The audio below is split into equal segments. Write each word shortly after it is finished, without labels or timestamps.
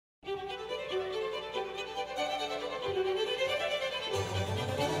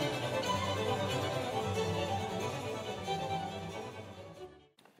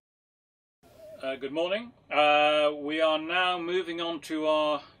Good morning. We are now moving on to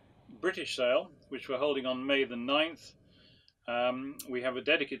our British sale, which we're holding on May the 9th. We have a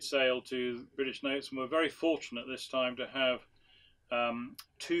dedicated sale to British notes, and we're very fortunate this time to have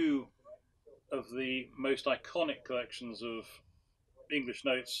two of the most iconic collections of English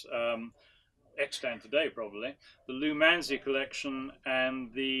notes extant today, probably. The Lou Manzi collection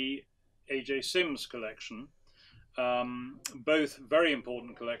and the A.J. Sims collection, both very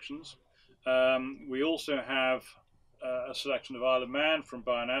important collections. We also have a selection of Isle of Man from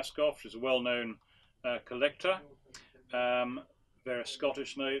Brian Ascoff, who's a well-known collector. Various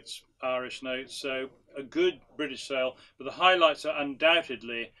Scottish notes, Irish notes, so a good British sale. But the highlights are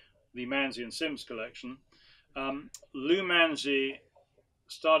undoubtedly the Manzi and Sims collection. Lou Manzi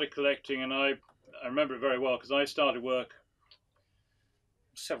started collecting, and I remember it very well because I started work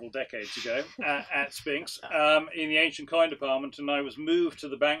several decades ago at Spinks in the ancient coin department, and I was moved to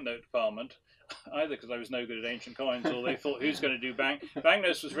the banknote department, either because I was no good at ancient coins or they thought, who's going to do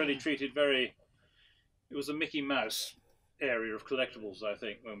banknotes was really treated very, it was a Mickey Mouse area of collectibles, I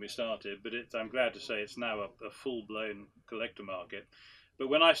think, when we started, but I'm glad to say it's now a full-blown collector market. But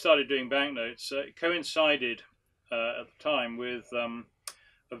when I started doing banknotes, it coincided at the time with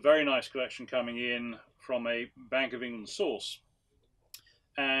a very nice collection coming in from a Bank of England source.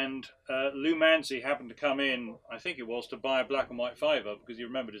 And Lou Manzi happened to come in, I think it was, to buy a black and white fiver because he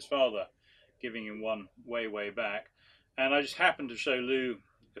remembered his father giving him one way back. And I just happened to show Lou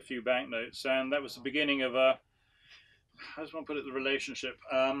a few banknotes, and that was the beginning of a, how does one put it, the relationship.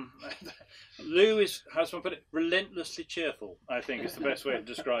 Lou is, how does one put it, relentlessly cheerful, I think is the best way to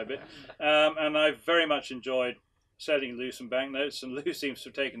describe it. And I very much enjoyed selling Lou some banknotes, and Lou seems to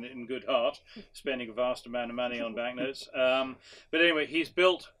have taken it in good heart, spending a vast amount of money on banknotes. But anyway, he's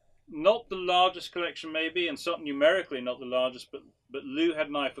built not the largest collection maybe, and something numerically not the largest, but Lou had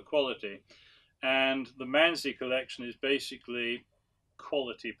an eye for quality. And the Manzi collection is basically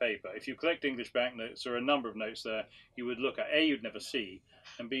quality paper. If you collect English banknotes, there are a number of notes there you would look at. A, you'd never see,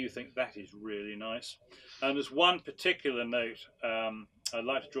 and B, you think that is really nice. And there's one particular note I'd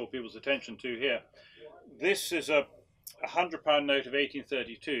like to draw people's attention to here. This is a £100 note of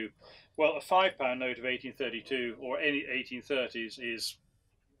 1832. Well, a £5 note of 1832 or any 1830s is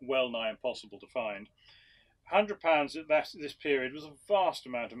well nigh impossible to find. £100 at this period was a vast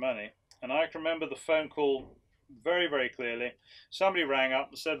amount of money, and I can remember the phone call very clearly. Somebody rang up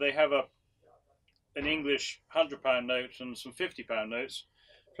and said they have an English £100 note and some £50 notes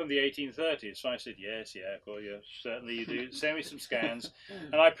from the 1830s. So I said, yes, of course, yeah, certainly you do. Send me some scans.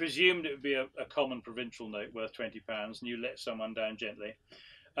 And I presumed it would be a common provincial note worth £20, and you let someone down gently.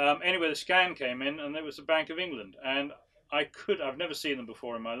 Anyway, the scan came in, and it was the Bank of England. And I've never seen them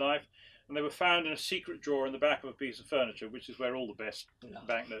before in my life. And they were found in a secret drawer in the back of a piece of furniture, which is where all the best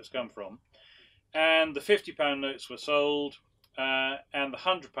banknotes come from. And the £50 notes were sold, and the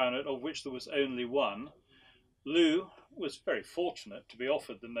 £100 note, of which there was only one. Lou was very fortunate to be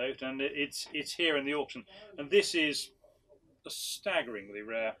offered the note, and it's here in the auction. And this is a staggeringly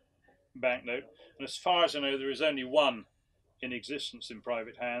rare banknote, and as far as I know, there is only one in existence in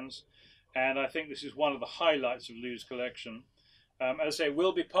private hands. And I think this is one of the highlights of Lou's collection. As I say,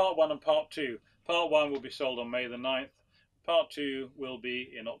 will be part 1 and part 2. Part 1 will be sold on May the 9th. Part 2 will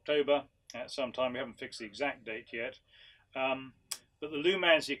be in October at some time. We haven't fixed the exact date yet. But the Lou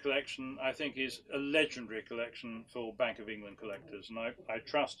Manzi collection, I think, is a legendary collection for Bank of England collectors, and I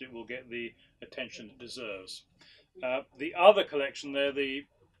trust it will get the attention it deserves. The other collection there, the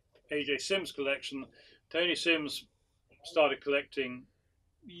A.J. Sims collection, Tony Sims started collecting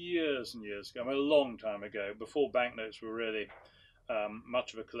years and years ago, a long time ago, before banknotes were really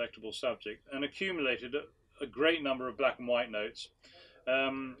much of a collectible subject, and accumulated a great number of black and white notes.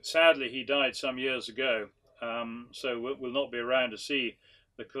 Sadly, he died some years ago, so we'll not be around to see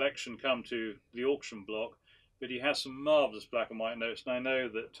the collection come to the auction block, but he has some marvellous black and white notes, and I know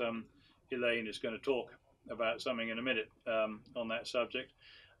that Elaine is going to talk about something in a minute on that subject.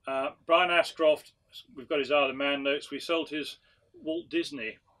 Brian Ashcroft, we've got his Isle of Man notes. We sold his Walt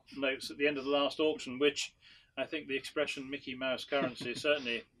Disney notes at the end of the last auction, which I think the expression Mickey Mouse currency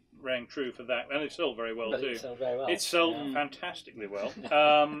certainly rang true for that, and it sold very well too. It sold very well. It sold fantastically well,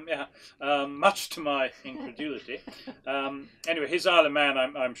 much to my incredulity. Anyway, his Isle of Man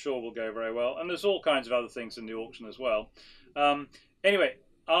I'm sure will go very well, and there's all kinds of other things in the auction as well. Anyway,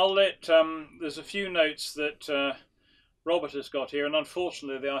 I'll let, there's a few notes that Robert has got here, and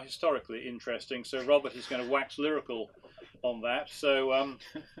unfortunately they are historically interesting, so Robert is going to wax lyrical on that. So,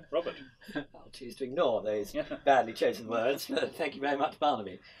 Robert. I'll choose to ignore those badly chosen words, but thank you very much,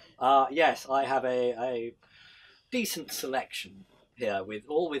 Barnaby. Yes, I have a decent selection here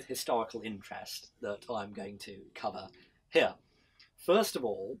with historical interest that I'm going to cover here. First of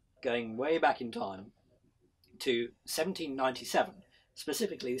all, going way back in time to 1797,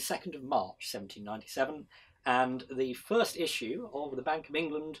 specifically the 2nd of March 1797, and the first issue of the Bank of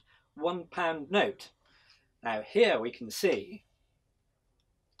England £1 note. Now here we can see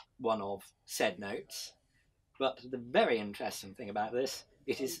one of said notes, but the very interesting thing about this,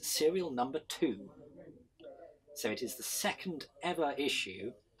 it is serial number 2. So it is the second ever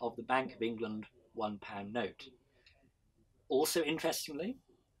issue of the Bank of England £1 note. Also interestingly,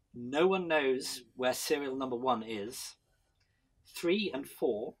 no one knows where serial number 1 is. 3 and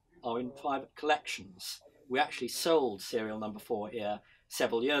 4 are in private collections. We actually sold serial number 4 here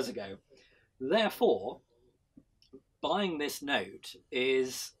several years ago. Therefore, buying this note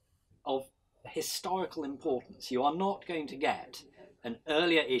is of historical importance. You are not going to get an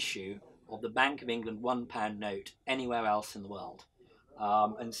earlier issue of the Bank of England £1 note anywhere else in the world.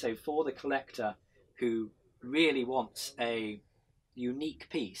 And so for the collector who really wants a unique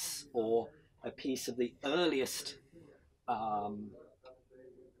piece, or a piece of the earliest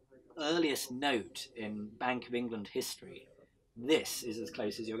note in Bank of England history, this is as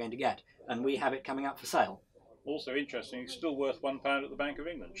close as you're going to get, and we have it coming up for sale. Also interesting, it's still worth £1 at the Bank of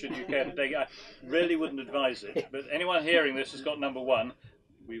England, should you care to take it. I really wouldn't advise it, but anyone hearing this has got number 1,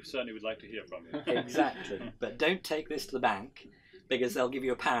 we certainly would like to hear from you. Exactly, but don't take this to the bank, because they'll give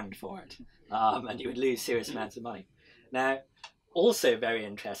you £1 for it, and you would lose serious amounts of money. Now, also very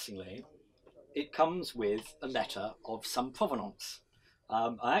interestingly, it comes with a letter of some provenance.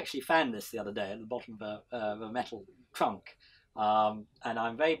 I actually found this the other day at the bottom of a metal trunk, and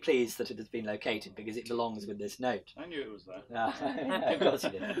I'm very pleased that it has been located, because it belongs with this note. I knew it was there. Yeah, of course you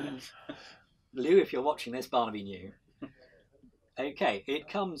did. Lou, if you're watching this, Barnaby knew. Okay, it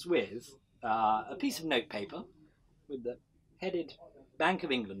comes with a piece of note paper with the headed Bank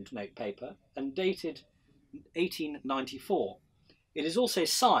of England note paper and dated 1894. It is also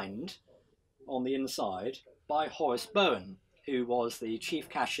signed on the inside by Horace Bowen, who was the chief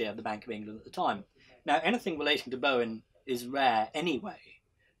cashier of the Bank of England at the time. Now, anything relating to Bowen is rare anyway,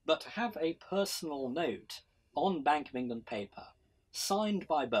 but to have a personal note on Bank of England paper signed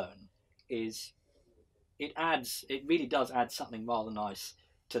by Bowen it really does add something rather nice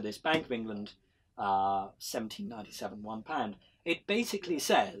to this Bank of England 1797 £1. It basically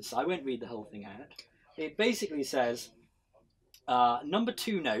says, I won't read the whole thing out, it basically says, number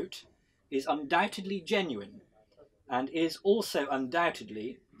 2 note is undoubtedly genuine and is also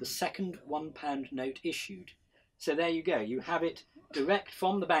undoubtedly the second £1 note issued. So there you go, you have it direct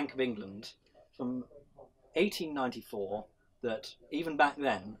from the Bank of England from 1894, that even back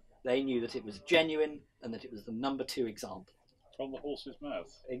then they knew that it was genuine and that it was the number 2 example. From the horse's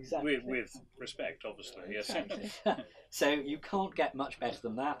mouth. Exactly. With respect, obviously. Exactly. So you can't get much better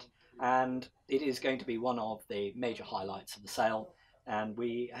than that, and it is going to be one of the major highlights of the sale, and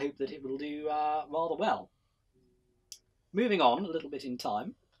we hope that it will do rather well. Moving on a little bit in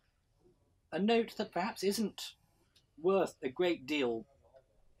time, a note that perhaps isn't worth a great deal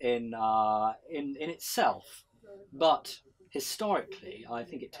in itself, but historically I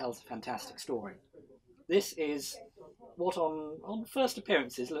think it tells a fantastic story. This is what on first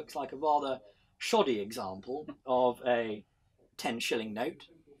appearances looks like a rather shoddy example of a 10-shilling note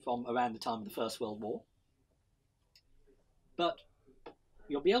from around the time of the First World War, but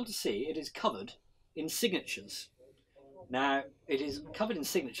you'll be able to see it is covered in signatures. Now, it is covered in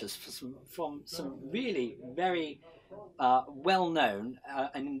signatures from some really very well-known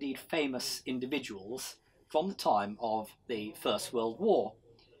and indeed famous individuals from the time of the First World War.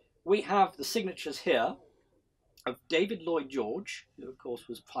 We have the signatures here of David Lloyd George, who of course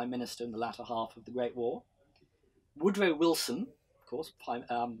was Prime Minister in the latter half of the Great War, Woodrow Wilson, of course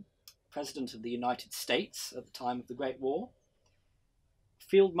President of the United States at the time of the Great War,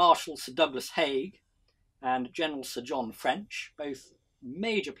 Field Marshal Sir Douglas Haig, and General Sir John French, both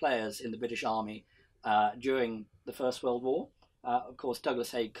major players in the British Army during the First World War. Of course, Douglas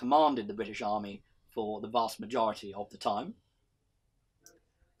Haig commanded the British Army for the vast majority of the time.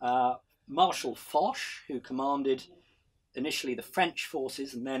 Marshal Foch, who commanded initially the French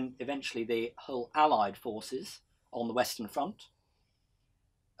forces and then eventually the whole Allied forces on the Western Front.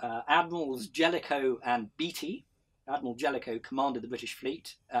 Admirals Jellicoe and Beatty. Admiral Jellicoe commanded the British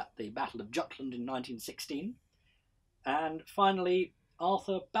fleet at the Battle of Jutland in 1916. And finally,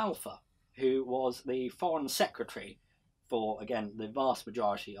 Arthur Balfour, who was the Foreign Secretary for, again, the vast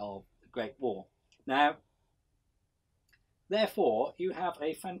majority of the Great War. Now, therefore, you have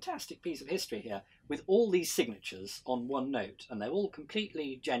a fantastic piece of history here with all these signatures on one note, and they're all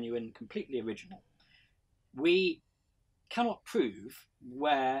completely genuine, completely original. We cannot prove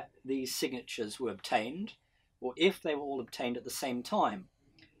where these signatures were obtained, or if they were all obtained at the same time.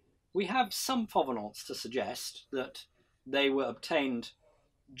 We have some provenance to suggest that they were obtained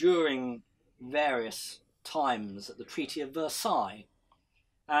during various times at the Treaty of Versailles,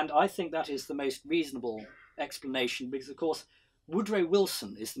 and I think that is the most reasonable explanation, because of course Woodrow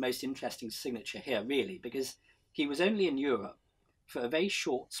Wilson is the most interesting signature here, really, because he was only in Europe for a very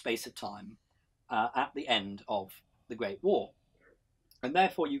short space of time at the end of the Great War, and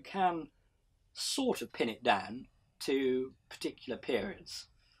therefore you can sort of pin it down to particular periods.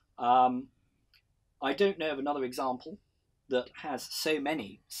 I don't know of another example that has so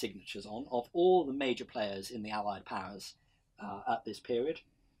many signatures on of all the major players in the Allied powers at this period.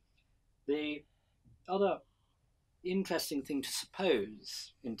 The other interesting thing to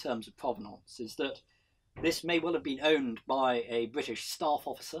suppose in terms of provenance is that this may well have been owned by a British staff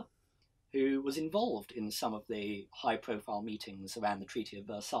officer who was involved in some of the high-profile meetings around the Treaty of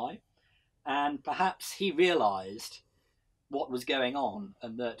Versailles, and perhaps he realised what was going on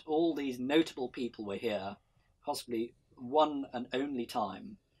and that all these notable people were here, possibly one and only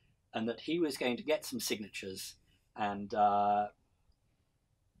time, and that he was going to get some signatures, and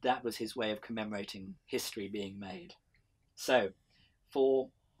that was his way of commemorating history being made. So, for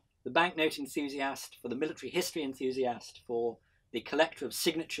the banknote enthusiast, for the military history enthusiast, for the collector of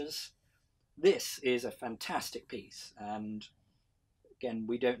signatures, this is a fantastic piece, and again,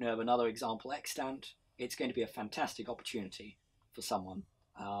 we don't know of another example extant. It's going to be a fantastic opportunity for someone,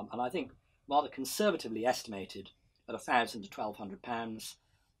 and I think rather conservatively estimated at £1,000 to £1,200,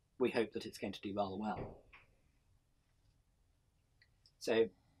 we hope that it's going to do rather well. So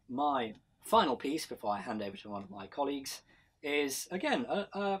my final piece before I hand over to one of my colleagues is again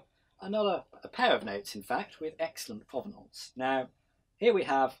another pair of notes, in fact, with excellent provenance. Now here we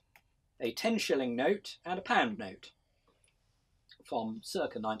have a 10-shilling note and a pound note from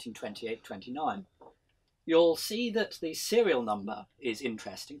circa 1928-29. You'll see that the serial number is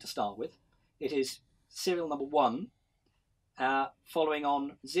interesting to start with. It is serial number 1, following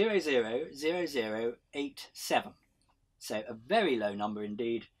on 000087. So a very low number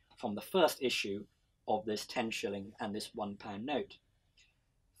indeed from the first issue of this 10-shilling and this £1 note.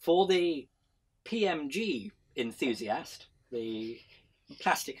 For the PMG enthusiast, the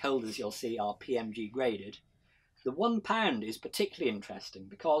plastic holders you'll see are PMG graded. The £1 is particularly interesting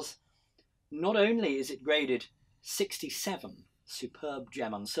because not only is it graded 67, superb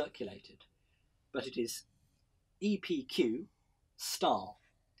gem uncirculated, but it is EPQ star.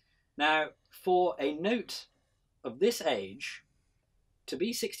 Now, for a note of this age, to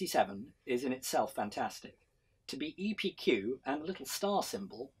be 67 is in itself fantastic. To be EPQ and a little star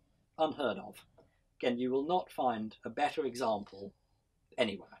symbol, unheard of. Again, you will not find a better example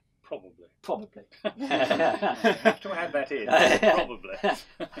anywhere. Probably. Probably. Have to add that in. Probably.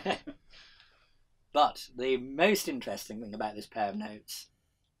 But the most interesting thing about this pair of notes,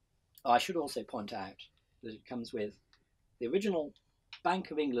 I should also point out that it comes with the original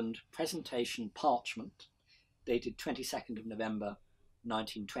Bank of England presentation parchment, dated 22nd of November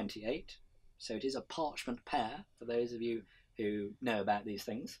 1928. So it is a parchment pair, for those of you who know about these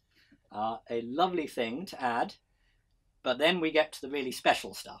things. A lovely thing to add, but then we get to the really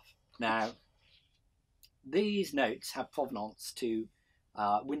special stuff. Now, these notes have provenance to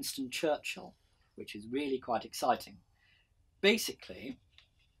Winston Churchill, which is really quite exciting. Basically,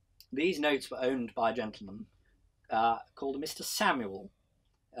 these notes were owned by a gentleman called Mr. Samuel,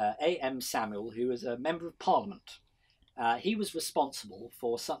 A.M. Samuel, who was a Member of Parliament. He was responsible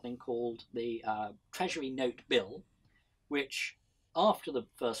for something called the Treasury Note Bill, which, after the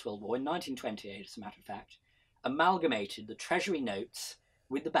First World War, in 1928, as a matter of fact, amalgamated the Treasury notes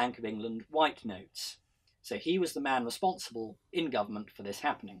with the Bank of England white notes. So he was the man responsible in government for this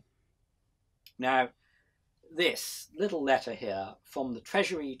happening. Now, this little letter here from the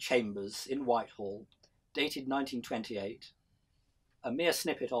Treasury Chambers in Whitehall, dated 1928, a mere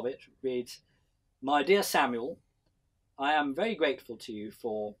snippet of it reads, "My dear Samuel, I am very grateful to you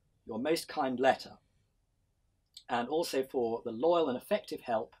for your most kind letter, and also for the loyal and effective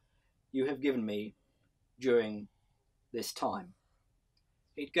help you have given me during this time."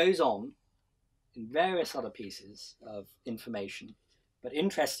 It goes on in various other pieces of information, but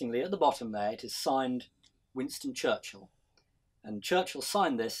interestingly at the bottom there it is signed Winston Churchill, and Churchill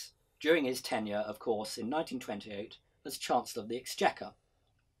signed this during his tenure, of course, in 1928 as Chancellor of the Exchequer.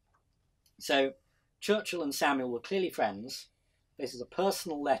 So Churchill and Samuel were clearly friends. This is a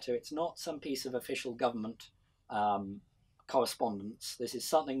personal letter. It's not some piece of official government correspondence. This is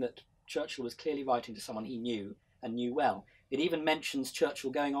something that Churchill was clearly writing to someone he knew and knew well. It even mentions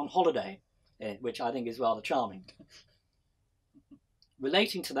Churchill going on holiday, which I think is rather charming.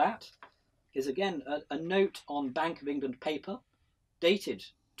 relating to that is again a note on Bank of England paper dated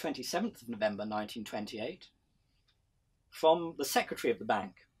 27th of November 1928 from the Secretary of the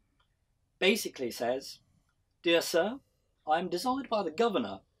Bank. Basically says, "Dear Sir, I am desired by the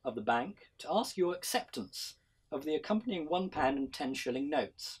Governor of the Bank to ask your acceptance of the accompanying £1 and 10 shilling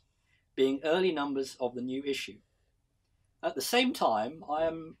notes, being early numbers of the new issue. At the same time, I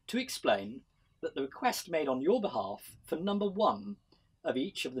am to explain that the request made on your behalf for number 1 of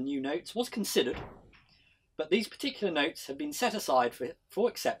each of the new notes was considered, but these particular notes have been set aside for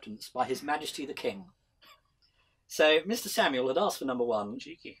acceptance by His Majesty the King." So Mr. Samuel had asked for number 1.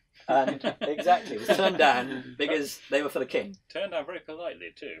 Cheeky. And exactly, it was turned down because they were for the King. Turned down very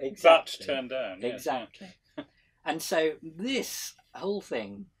politely too. Exactly. But turned down. Yes, exactly. And so this whole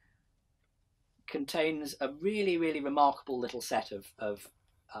thing contains a really, really remarkable little set of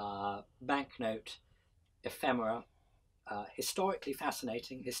banknote ephemera, historically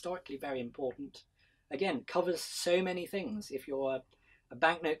fascinating, historically very important. Again, covers so many things. If you're a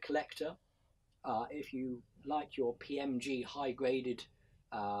banknote collector, if you like your PMG high-graded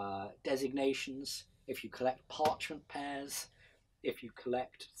designations, if you collect parchment pairs, if you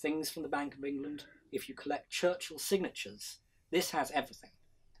collect things from the Bank of England, if you collect Churchill signatures, this has everything.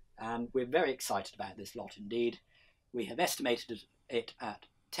 And we're very excited about this lot indeed. We have estimated it at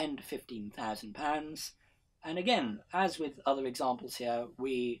 £10,000 to £15,000. And again, as with other examples here,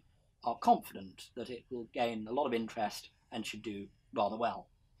 we are confident that it will gain a lot of interest and should do rather well.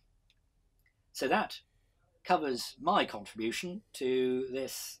 So that covers my contribution to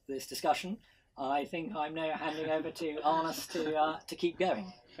this discussion. I think I'm now handing over to Arnes to keep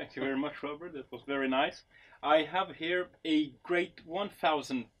going. Thank you very much, Robert. That was very nice. I have here a great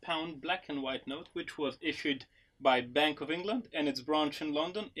 £1,000 black and white note, which was issued by Bank of England and its branch in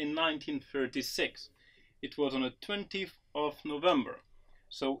London in 1936. It was on the 20th of November.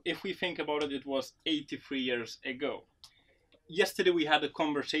 So if we think about it, it was 83 years ago. Yesterday we had a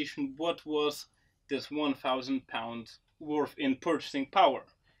conversation, what was this £1,000 worth in purchasing power?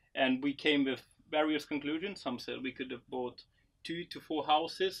 And we came with various conclusions. Some said we could have bought 2 to 4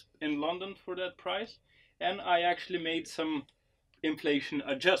 houses in London for that price. And I actually made some inflation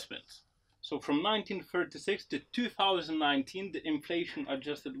adjustments. So from 1936 to 2019, the inflation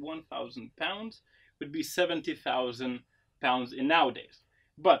adjusted £1,000 would be £70,000 in nowadays.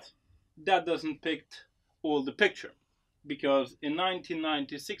 But that doesn't pict all the picture, because in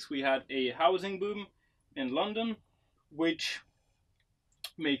 1996 we had a housing boom in London, which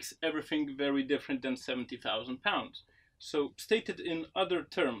makes everything very different than £70,000. So stated in other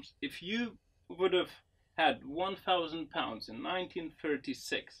terms, if you would have had £1,000 in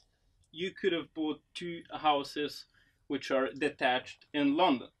 1936, you could have bought 2 houses which are detached in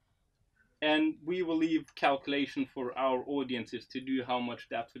London. And we will leave calculation for our audiences to do how much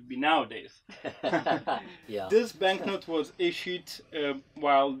that would be nowadays. Yeah. This banknote was issued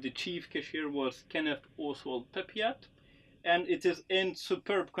while the chief cashier was Kenneth Oswald Pepiat, and it is in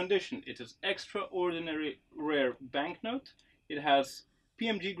superb condition. It is extraordinary rare banknote. It has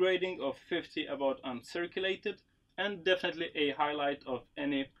PMG grading of 50 about uncirculated, and definitely a highlight of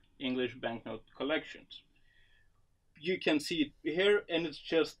any English banknote collections. You can see it here, and it's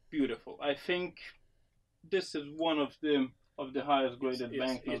just beautiful. I think this is one of the highest graded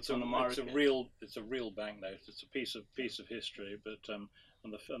banknotes on the market. It's a real banknote. It's a piece of history. But on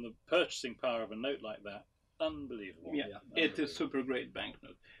the purchasing power of a note like that, unbelievable. Yeah, unbelievable. It is super great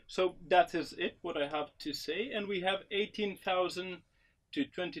banknote. So that is it. What I have to say, and we have 18,000 to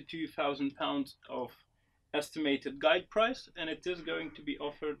 22,000 pounds of estimated guide price, and it is going to be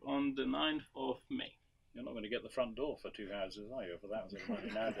offered on the 9th of May. You're not going to get the front door for 2 houses, are you? For that was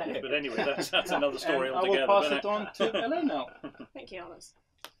money nowadays. But anyway, that's another story And altogether. I will pass it on to Ellen now. Thank you, Arnes.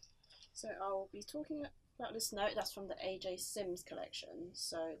 So I'll be talking about this note. That's from the A.J. Sims collection.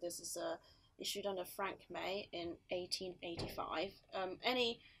 So this is issued under Frank May in 1885.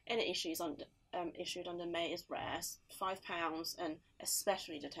 Any issues issued under May is rare, £5 and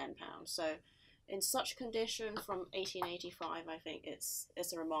especially to £10. So in such condition from 1885, I think it's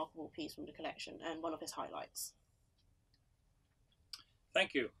a remarkable piece from the collection and one of his highlights.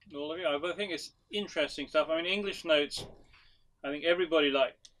 Thank you, all of you. I think it's interesting stuff. I mean, English notes, I think everybody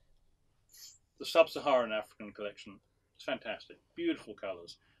liked the Sub-Saharan African collection. It's fantastic. Beautiful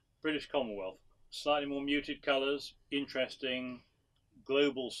colours. British Commonwealth, slightly more muted colours, interesting,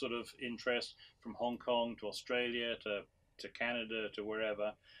 global sort of interest from Hong Kong to Australia to Canada to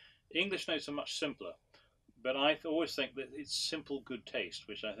wherever. English notes are much simpler, but I always think that it's simple good taste,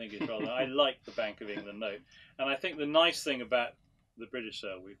 which I think is rather. I like the Bank of England note, and I think the nice thing about the British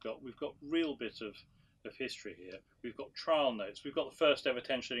sale we've got real bits of of history here. We've got trial notes. We've got the first ever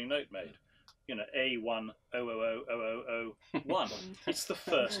 10-shilling note made. You know, A1000001. It's the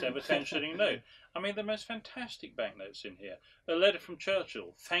first ever 10-shilling note. I mean, the most fantastic banknotes in here. A letter from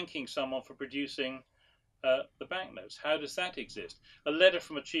Churchill thanking someone for producing the banknotes. How does that exist? A letter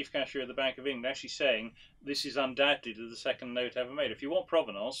from a chief cashier of the Bank of England actually saying this is undoubtedly the second note ever made. If you want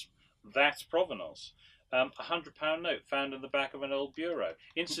provenance, that's provenance. £100 note found in the back of an old bureau.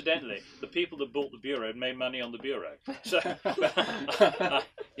 Incidentally, the people that bought the bureau made money on the bureau. So,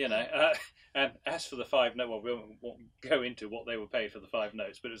 you know, and as for the 5 note, well, we won't go into what they were paid for the 5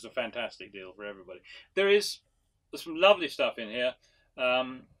 notes, but it's a fantastic deal for everybody. There's some lovely stuff in here.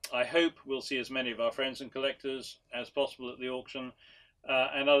 I hope we'll see as many of our friends and collectors as possible at the auction.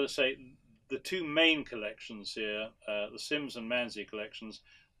 And others say the 2 main collections here, the Sims and Manzi collections,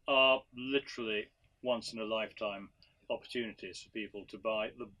 are literally once in a lifetime opportunities for people to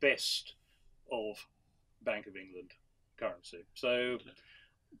buy the best of Bank of England currency. So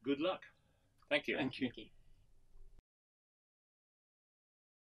good luck. Thank you. Thank you. Thank you.